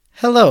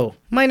Hello,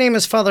 my name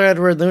is Father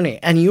Edward Looney,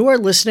 and you are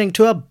listening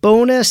to a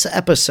bonus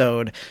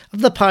episode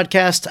of the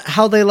podcast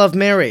How They Love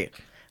Mary,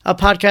 a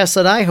podcast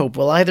that I hope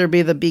will either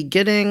be the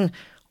beginning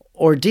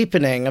or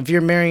deepening of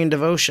your Marian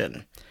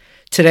devotion.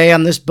 Today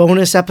on this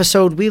bonus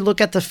episode, we look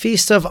at the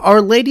feast of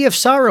Our Lady of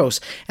Sorrows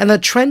and the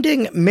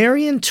trending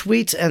Marian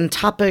tweets and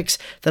topics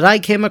that I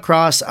came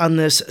across on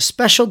this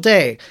special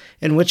day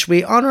in which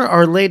we honor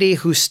Our Lady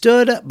who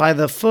stood by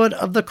the foot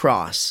of the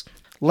cross.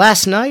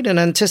 Last night, in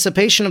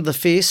anticipation of the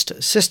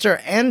feast, Sister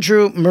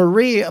Andrew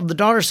Marie of the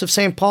Daughters of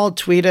St. Paul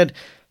tweeted,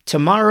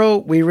 "Tomorrow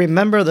we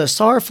remember the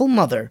sorrowful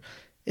mother.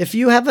 If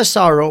you have a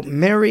sorrow,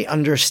 Mary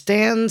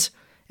understands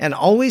and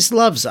always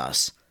loves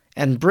us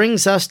and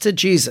brings us to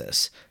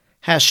Jesus.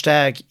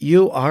 Hashtag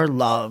you are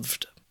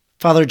loved."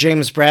 Father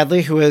James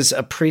Bradley, who is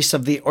a priest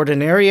of the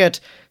Ordinariate,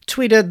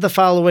 tweeted the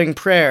following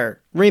prayer,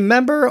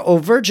 "Remember, O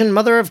Virgin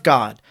Mother of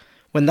God,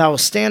 when thou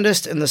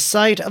standest in the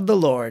sight of the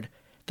Lord,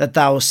 that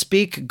thou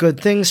speak good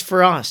things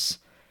for us,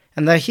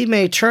 and that he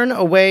may turn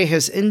away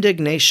his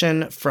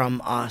indignation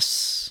from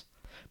us."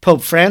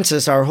 Pope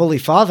Francis, our Holy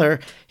Father,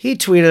 he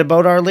tweeted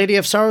about Our Lady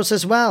of Sorrows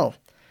as well.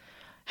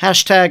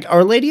 Hashtag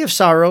Our Lady of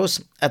Sorrows,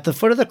 at the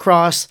foot of the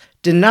cross,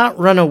 did not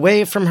run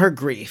away from her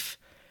grief.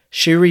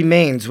 She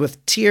remains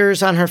with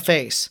tears on her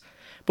face,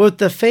 but with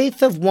the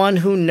faith of one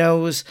who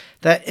knows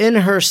that in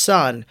her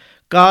Son,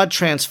 God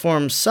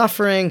transforms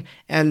suffering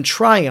and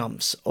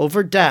triumphs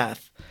over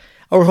death.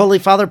 Our Holy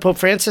Father, Pope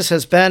Francis,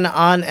 has been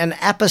on an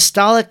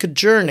apostolic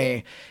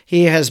journey.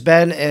 He has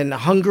been in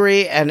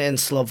Hungary and in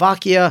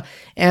Slovakia,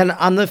 and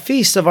on the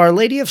Feast of Our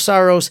Lady of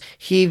Sorrows,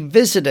 he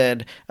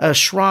visited a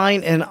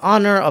shrine in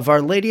honor of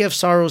Our Lady of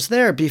Sorrows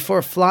there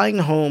before flying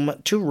home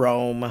to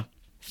Rome.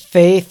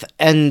 Faith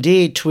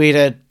ND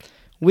tweeted,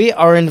 "We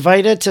are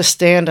invited to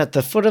stand at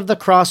the foot of the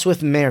cross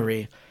with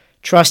Mary,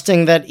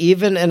 trusting that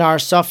even in our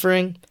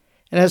suffering,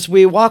 and as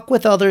we walk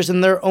with others in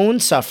their own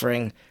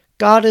suffering,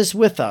 God is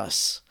with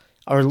us.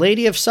 Our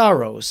Lady of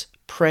Sorrows,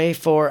 pray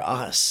for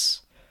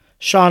us."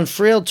 Sean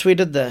Friel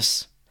tweeted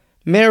this,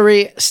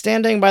 "Mary,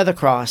 standing by the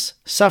cross,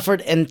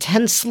 suffered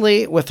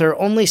intensely with her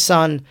only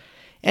son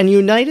and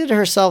united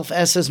herself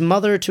as his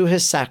mother to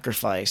his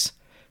sacrifice,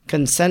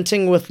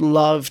 consenting with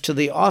love to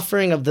the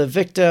offering of the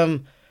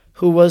victim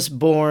who was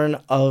born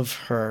of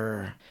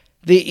her."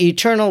 The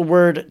Eternal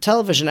Word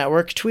television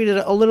network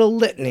tweeted a little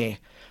litany,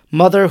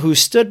 "Mother who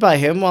stood by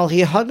him while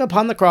he hung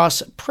upon the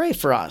cross, pray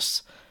for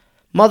us.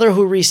 Mother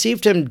who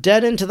received him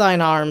dead into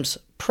thine arms,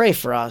 pray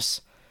for us.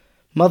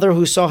 Mother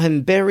who saw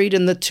him buried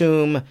in the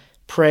tomb,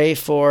 pray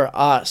for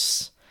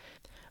us."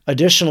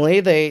 Additionally,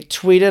 they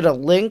tweeted a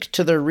link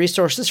to their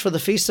resources for the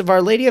Feast of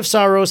Our Lady of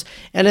Sorrows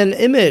and an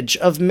image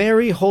of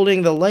Mary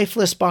holding the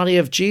lifeless body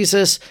of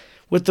Jesus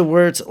with the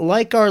words,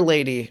 "Like Our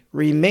Lady,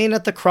 remain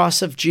at the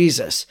cross of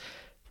Jesus,"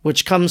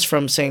 which comes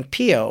from St.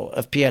 Pio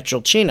of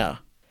Pietrelcina.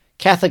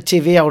 Catholic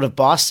TV out of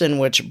Boston,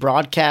 which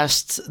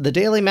broadcasts the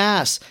daily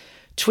Mass,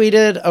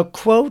 tweeted a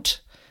quote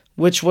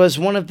which was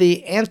one of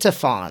the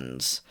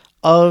antiphons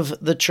of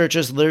the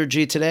Church's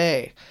liturgy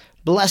today.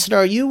 "Blessed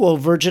are you, O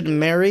Virgin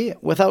Mary,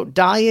 without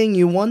dying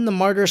you won the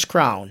martyr's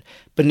crown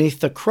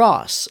beneath the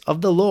cross of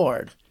the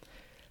Lord."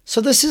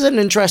 So this is an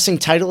interesting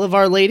title of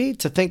Our Lady,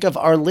 to think of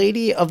Our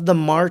Lady of the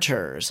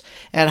Martyrs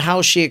and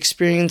how she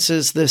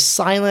experiences this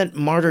silent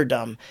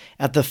martyrdom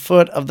at the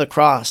foot of the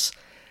cross.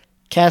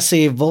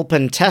 Cassie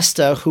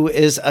Volpentesta, who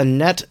is a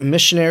net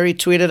missionary,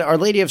 tweeted, "Our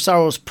Lady of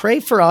Sorrows, pray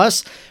for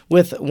us,"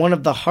 with one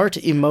of the heart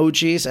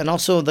emojis and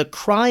also the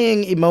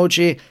crying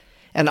emoji,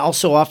 and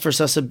also offers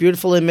us a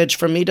beautiful image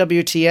from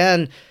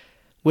EWTN,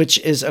 which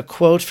is a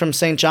quote from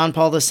St. John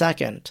Paul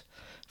II.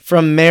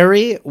 "From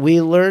Mary,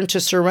 we learn to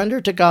surrender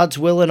to God's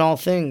will in all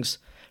things.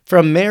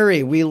 From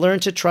Mary, we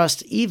learn to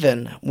trust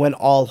even when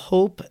all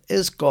hope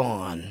is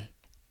gone."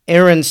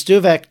 Erin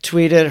Stuvek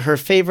tweeted her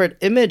favorite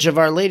image of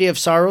Our Lady of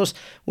Sorrows,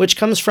 which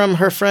comes from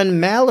her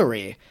friend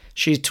Mallory.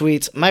 She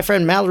tweets, "My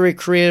friend Mallory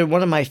created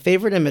one of my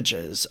favorite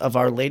images of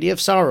Our Lady of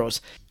Sorrows."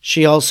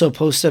 She also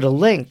posted a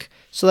link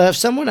so that if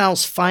someone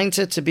else finds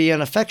it to be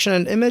an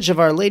affectionate image of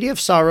Our Lady of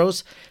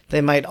Sorrows,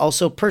 they might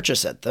also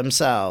purchase it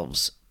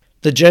themselves.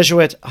 The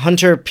Jesuit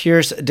Hunter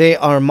Pierce de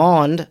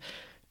Armand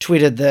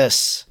tweeted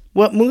this,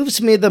 "What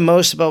moves me the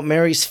most about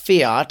Mary's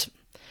fiat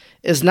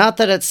is not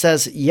that it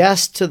says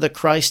yes to the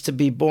Christ to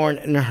be born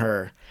in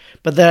her,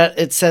 but that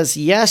it says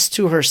yes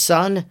to her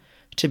Son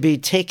to be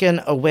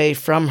taken away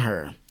from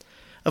her."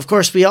 Of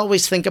course, we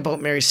always think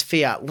about Mary's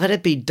fiat, "Let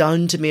it be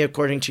done to me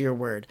according to your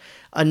word."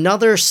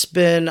 Another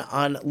spin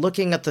on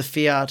looking at the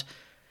fiat.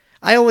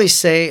 I always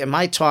say in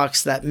my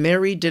talks that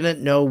Mary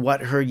didn't know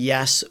what her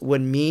yes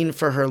would mean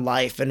for her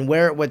life and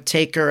where it would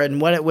take her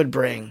and what it would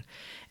bring.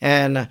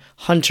 And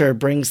Hunter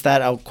brings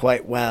that out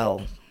quite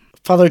well.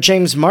 Father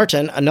James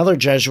Martin, another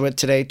Jesuit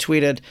today,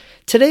 tweeted,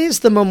 "Today is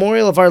the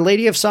memorial of Our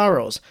Lady of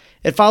Sorrows.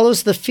 It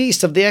follows the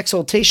feast of the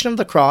exaltation of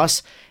the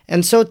cross,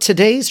 and so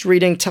today's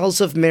reading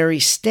tells of Mary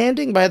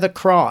standing by the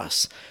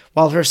cross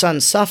while her son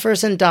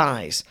suffers and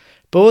dies.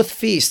 Both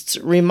feasts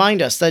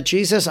remind us that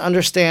Jesus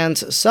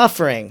understands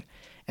suffering,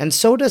 and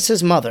so does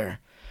his mother.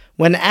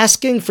 When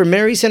asking for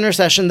Mary's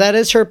intercession, that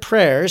is her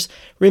prayers,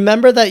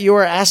 remember that you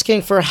are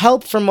asking for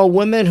help from a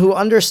woman who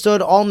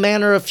understood all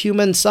manner of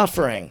human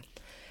suffering.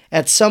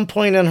 At some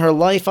point in her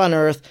life on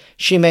earth,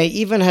 she may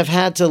even have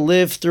had to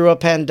live through a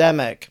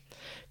pandemic.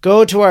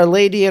 Go to Our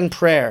Lady in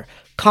prayer,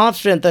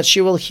 confident that she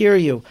will hear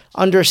you,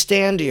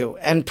 understand you,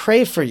 and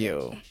pray for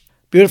you.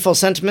 Beautiful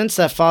sentiments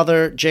that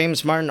Father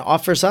James Martin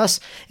offers us,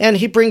 and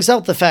he brings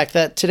out the fact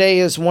that today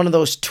is one of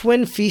those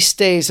twin feast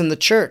days in the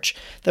Church,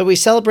 that we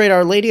celebrate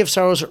Our Lady of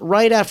Sorrows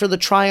right after the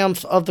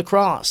triumph of the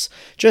cross,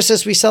 just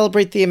as we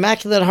celebrate the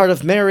Immaculate Heart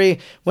of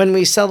Mary when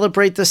we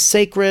celebrate the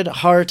Sacred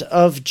Heart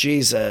of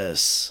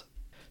Jesus.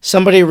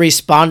 Somebody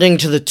responding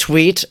to the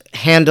tweet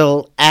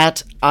handle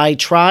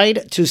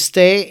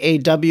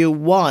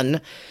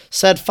 @ITriedToStayAW1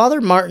 said,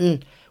 Father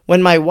Martin,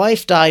 when my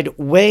wife died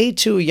way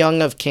too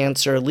young of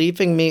cancer,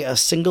 leaving me a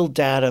single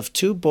dad of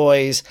 2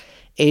 boys,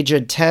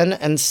 aged 10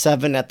 and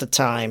 7 at the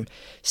time,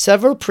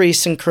 several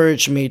priests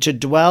encouraged me to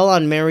dwell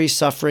on Mary's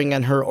suffering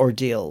and her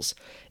ordeals.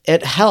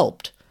 It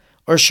helped,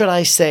 or should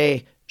I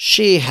say,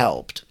 she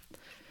helped.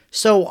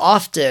 So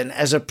often,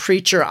 as a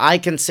preacher, I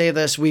can say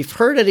this. We've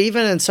heard it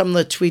even in some of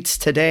the tweets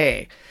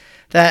today,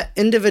 that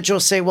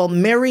individuals say, well,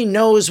 Mary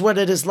knows what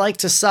it is like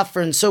to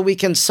suffer, and so we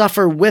can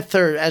suffer with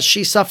her as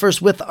she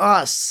suffers with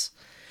us.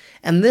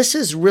 And this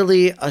is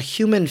really a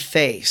human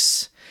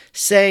face,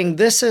 saying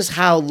this is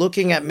how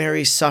looking at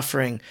Mary's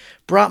suffering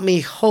brought me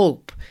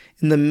hope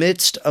in the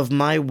midst of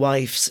my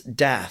wife's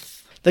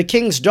death. The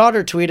king's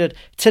daughter tweeted,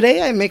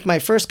 Today I make my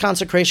first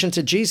consecration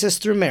to Jesus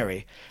through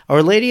Mary.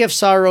 Our Lady of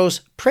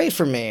Sorrows, pray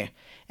for me,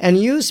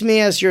 and use me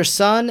as your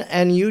son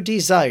and you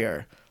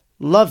desire.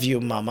 Love you,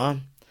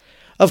 Mama.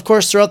 Of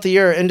course, throughout the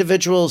year,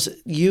 individuals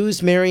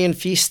use Marian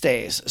feast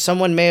days.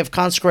 Someone may have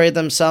consecrated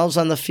themselves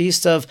on the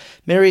feast of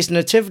Mary's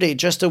Nativity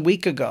just a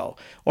week ago,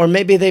 or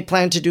maybe they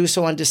plan to do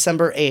so on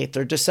December 8th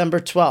or December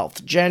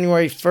 12th,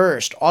 January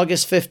 1st,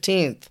 August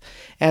 15th,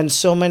 and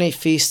so many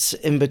feasts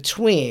in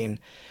between.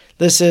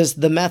 This is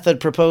the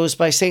method proposed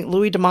by St.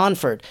 Louis de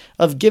Montfort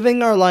of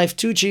giving our life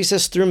to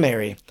Jesus through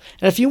Mary.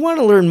 And if you want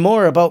to learn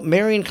more about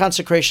Marian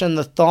consecration and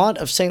the thought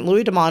of St.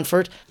 Louis de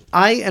Montfort,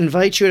 I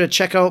invite you to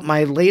check out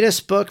my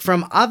latest book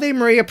from Ave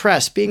Maria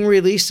Press, being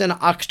released in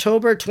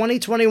October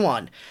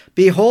 2021.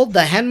 Behold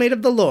the Handmaid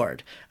of the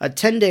Lord, a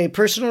 10-day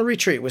personal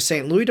retreat with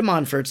St. Louis de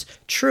Montfort's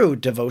true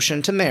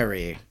devotion to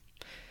Mary.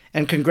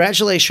 And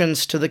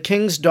congratulations to the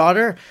king's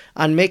daughter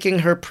on making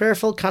her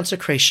prayerful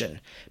consecration.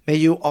 May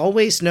you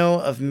always know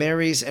of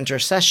Mary's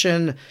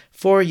intercession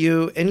for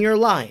you in your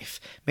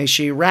life. May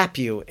she wrap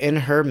you in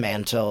her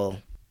mantle.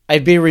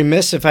 I'd be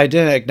remiss if I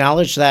didn't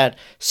acknowledge that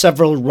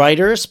several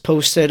writers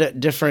posted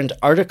different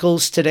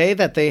articles today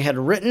that they had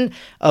written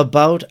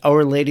about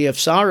Our Lady of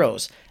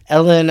Sorrows.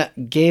 Ellen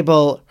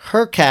Gable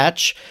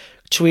Herkach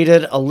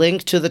tweeted a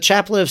link to the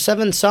Chaplet of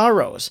Seven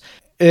Sorrows.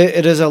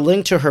 It is a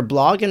link to her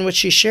blog in which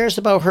she shares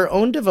about her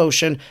own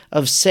devotion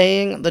of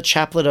saying the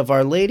Chaplet of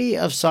Our Lady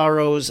of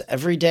Sorrows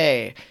every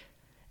day.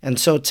 And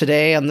so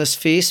today on this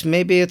feast,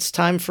 maybe it's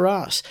time for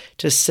us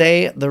to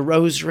say the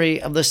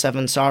Rosary of the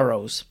Seven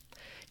Sorrows.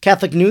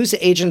 Catholic News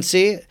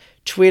Agency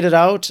tweeted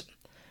out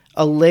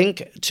a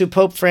link to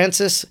Pope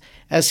Francis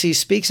as he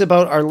speaks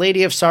about Our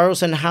Lady of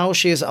Sorrows and how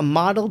she is a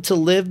model to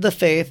live the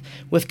faith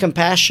with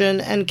compassion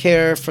and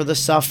care for the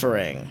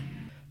suffering.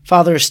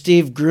 Father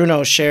Steve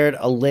Gruno shared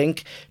a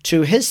link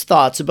to his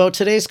thoughts about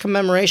today's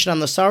commemoration on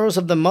the sorrows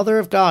of the Mother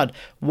of God,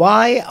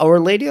 Why Our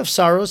Lady of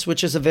Sorrows,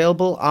 which is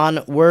available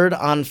on Word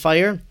on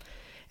Fire.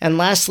 And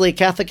lastly,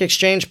 Catholic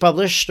Exchange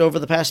published over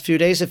the past few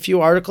days a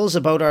few articles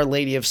about Our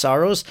Lady of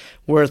Sorrows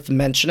worth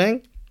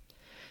mentioning.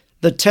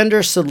 The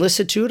Tender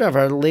Solicitude of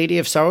Our Lady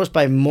of Sorrows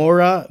by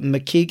Maura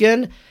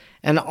McKeegan,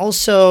 and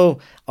also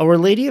Our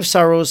Lady of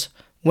Sorrows,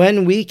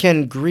 When We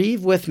Can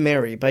Grieve with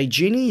Mary by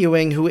Jeannie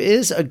Ewing, who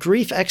is a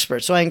grief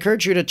expert. So I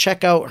encourage you to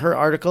check out her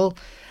article.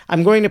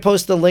 I'm going to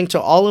post the link to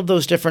all of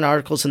those different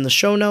articles in the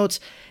show notes.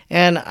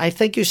 And I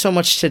thank you so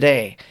much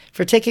today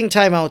for taking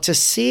time out to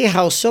see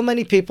how so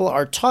many people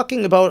are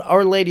talking about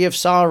Our Lady of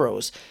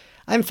Sorrows.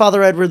 I'm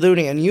Father Edward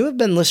Looney, and you have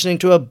been listening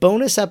to a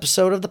bonus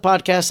episode of the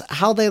podcast,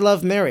 How They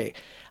Love Mary.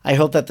 I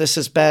hope that this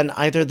has been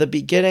either the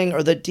beginning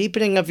or the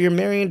deepening of your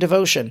Marian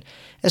devotion,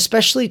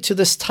 especially to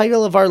this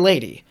title of Our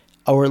Lady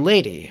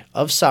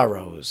of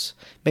Sorrows.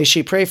 May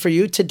she pray for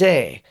you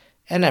today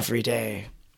and every day.